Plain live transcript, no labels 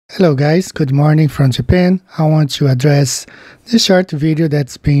Hello guys, good morning from Japan. I want to address this short video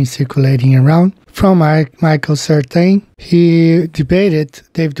that's been circulating around from Michael Sartain. He debated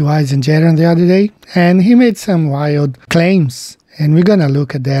David Weisenjäger the other day and he made some wild claims and we're gonna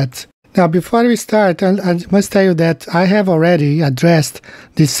look at that. Now before we start, I must tell you that I have already addressed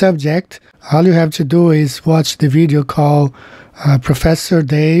this subject. All you have to do is watch the video called Professor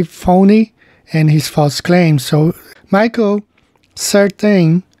Dave Phony and his false claims. So Michael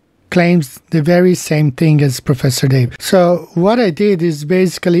Sartain claims the very same thing as Professor Dave. So what I did is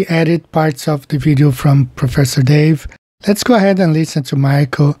basically edit parts of the video from Professor Dave. Let's go ahead and listen to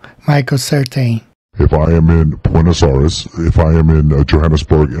Michael Sartain. If I am in Buenos Aires, if I am in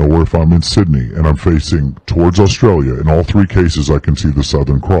Johannesburg, or if I'm in Sydney and I'm facing towards Australia, in all three cases I can see the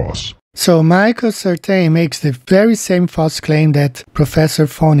Southern Cross. So Michael Sartain makes the very same false claim that Professor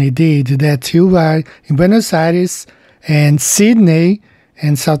Phony did, that you are in Buenos Aires and Sydney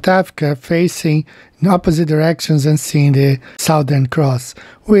and South Africa facing in opposite directions and seeing the Southern Cross,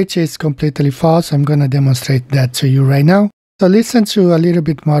 which is completely false. I'm going to demonstrate that to you right now. So listen to a little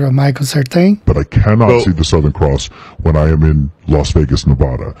bit more of Michael Sartain. But I cannot see the Southern Cross when I am in Las Vegas,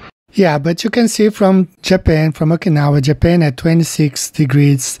 Nevada. Yeah, but you can see from Japan, from Okinawa, Japan at 26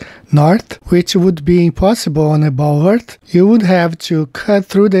 degrees north, which would be impossible on a ball Earth. You would have to cut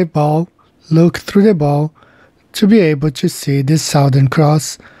through the ball, look through the ball, to be able to see the Southern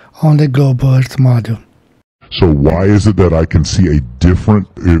Cross on the global Earth model. So why is it that I can see a different,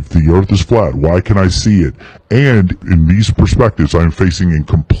 if the Earth is flat, why can I see it? And in these perspectives, I'm facing in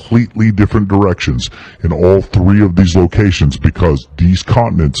completely different directions in all three of these locations because these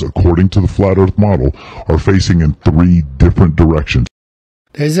continents, according to the flat Earth model, are facing in three different directions.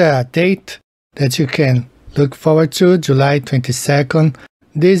 There's a date that you can look forward to, July 22nd.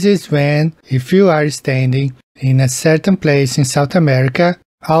 This is when, if you are standing in a certain place in South America,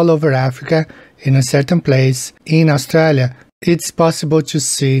 all over Africa, in a certain place in Australia, it's possible to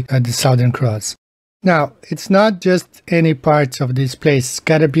see the Southern Cross. Now, it's not just any part of this place, it's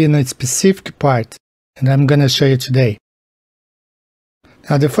got to be in a specific part, and I'm going to show you today.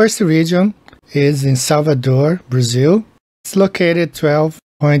 Now, the first region is in Salvador, Brazil. It's located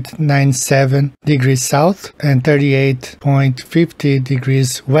 12.97 degrees south and 38.50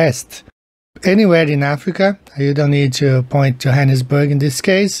 degrees west. Anywhere in Africa, you don't need to point Johannesburg in this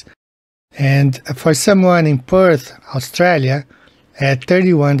case. And for someone in Perth, Australia, at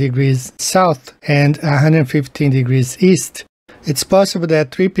 31 degrees south and 115 degrees east, it's possible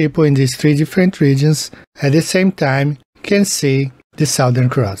that three people in these three different regions at the same time can see the Southern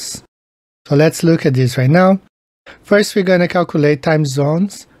Cross. So let's look at this right now. First, we're going to calculate time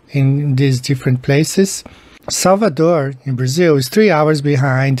zones in these different places. Salvador in Brazil is 3 hours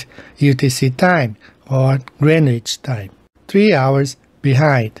behind UTC time, or Greenwich time. 3 hours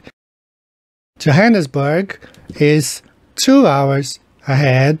behind. Johannesburg is 2 hours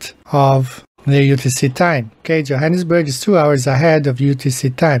ahead of the UTC time. Okay, Johannesburg is 2 hours ahead of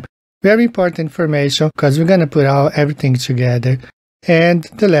UTC time. Very important information because we're going to put everything together. And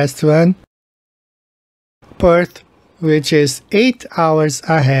the last one, Perth, which is 8 hours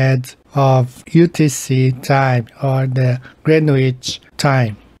ahead of UTC time, or the Greenwich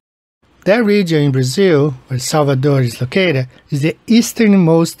time. That region in Brazil, where Salvador is located, is the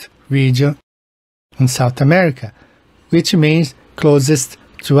easternmost region in South America, which means closest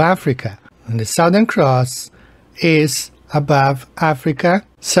to Africa. And the Southern Cross is above Africa.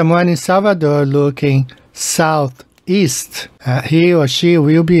 Someone in Salvador looking southeast, he or she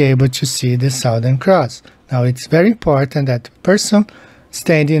will be able to see the Southern Cross. Now, it's very important that the person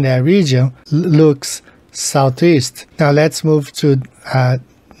standing in that region looks southeast. Now, let's move to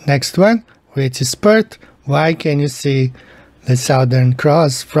next one, which is Perth. Why can you see the Southern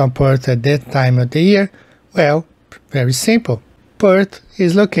Cross from Perth at that time of the year? Well, very simple. Perth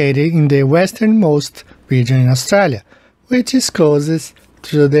is located in the westernmost region in Australia, which is closest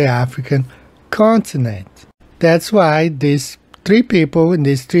to the African continent. That's why these three people in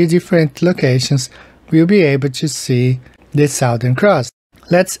these three different locations will be able to see the Southern Cross.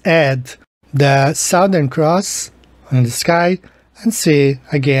 Let's add the Southern Cross on the sky and see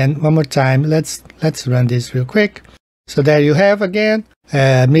again one more time. Let's run this real quick. So there you have again,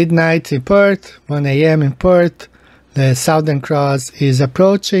 midnight in Perth, 1 a.m. in Perth. The Southern Cross is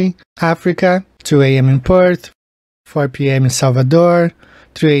approaching Africa, 2 a.m. in Perth, 4 p.m. in Salvador,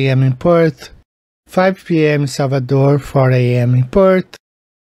 3 a.m. in Perth, 5 p.m. in Salvador, 4 a.m. in Perth.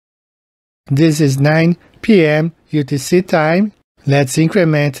 This is 9 p.m. UTC time. Let's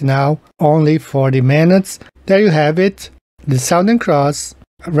increment now only 40 minutes. There you have it, the Southern Cross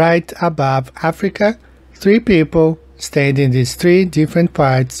right above Africa. 3 people staying in these three different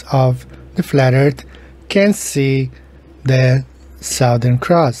parts of the flat Earth can see the Southern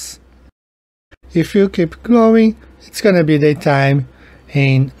Cross. If you keep going, it's gonna be daytime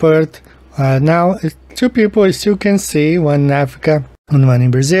in Perth. Now, two people still can see, one in Africa and one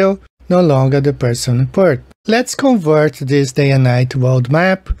in Brazil, no longer the person in Perth. Let's convert this day and night world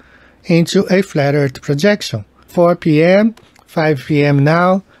map into a flat Earth projection. 4 p.m., 5 p.m.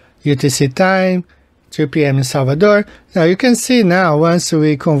 now, UTC time, 2 p.m. in Salvador. Now you can see now, once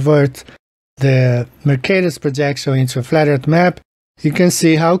we convert the Mercator's projection into a flat Earth map, you can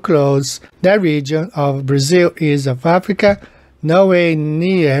see how close that region of Brazil is of Africa, nowhere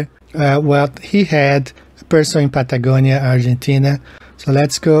near what he had, a person in Patagonia, Argentina. So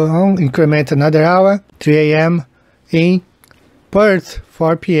let's go on, increment another hour, 3 a.m. in Perth,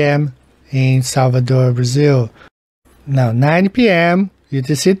 4 p.m. in Salvador, Brazil. Now 9 p.m.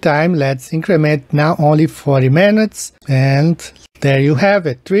 UTC time, let's increment now only 40 minutes, and there you have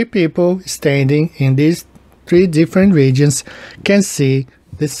it. Three people standing in these three different regions can see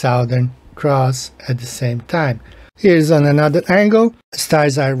the Southern Cross at the same time. Here's on another angle,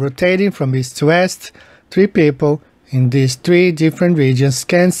 stars are rotating from east to west. Three people in these three different regions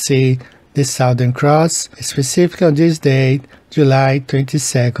can see the Southern Cross, specifically on this date, July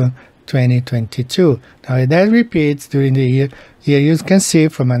 22nd, 2022. Now that repeats during the year. Here you can see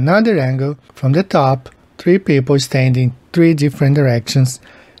from another angle, from the top, three people standing three different directions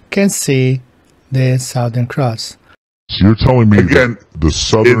can see the Southern Cross. So you're telling me again, the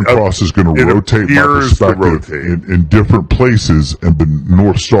Southern Cross is going to rotate my perspective in different places, and the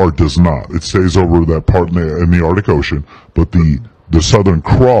North Star does not. It stays over that part in the Arctic Ocean, but the Southern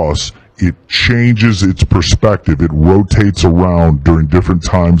Cross, it changes its perspective. It rotates around during different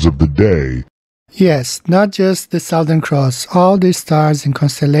times of the day. Yes, not just the Southern Cross. All the stars and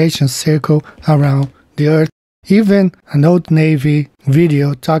constellations circle around the Earth. Even an old Navy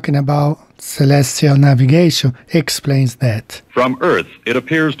video talking about celestial navigation explains that. From Earth, it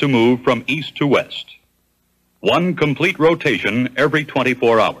appears to move from east to west. One complete rotation every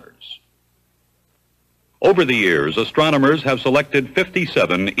 24 hours. Over the years, astronomers have selected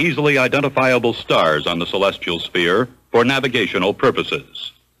 57 easily identifiable stars on the celestial sphere for navigational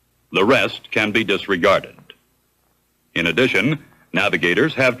purposes. The rest can be disregarded. In addition,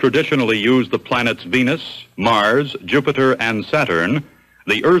 navigators have traditionally used the planets Venus, Mars, Jupiter, and Saturn,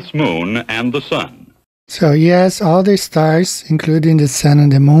 the Earth's moon, and the sun. So yes, all the stars, including the sun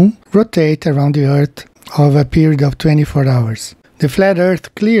and the moon, rotate around the Earth over a period of 24 hours. The flat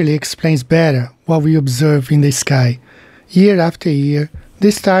Earth clearly explains better what we observe in the sky. Year after year,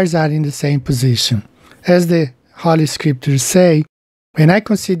 the stars are in the same position. As the Holy Scriptures say, when I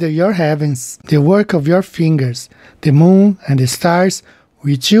consider your heavens, the work of your fingers, the moon and the stars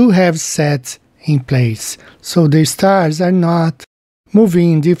which you have set in place. So the stars are not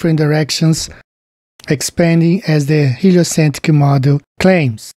moving in different directions, expanding as the heliocentric model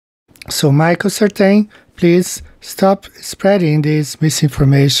claims. So Michael Sartain, please stop spreading this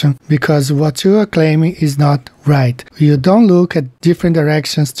misinformation, because what you are claiming is not right. You don't look at different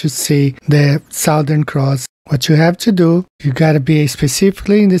directions to see the Southern Cross. What you have to do, you gotta be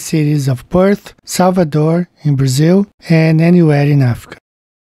specifically in the cities of Perth, Salvador in Brazil, and anywhere in Africa.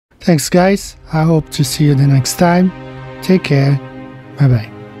 Thanks guys, I hope to see you the next time. Take care, bye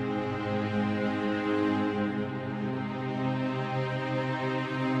bye.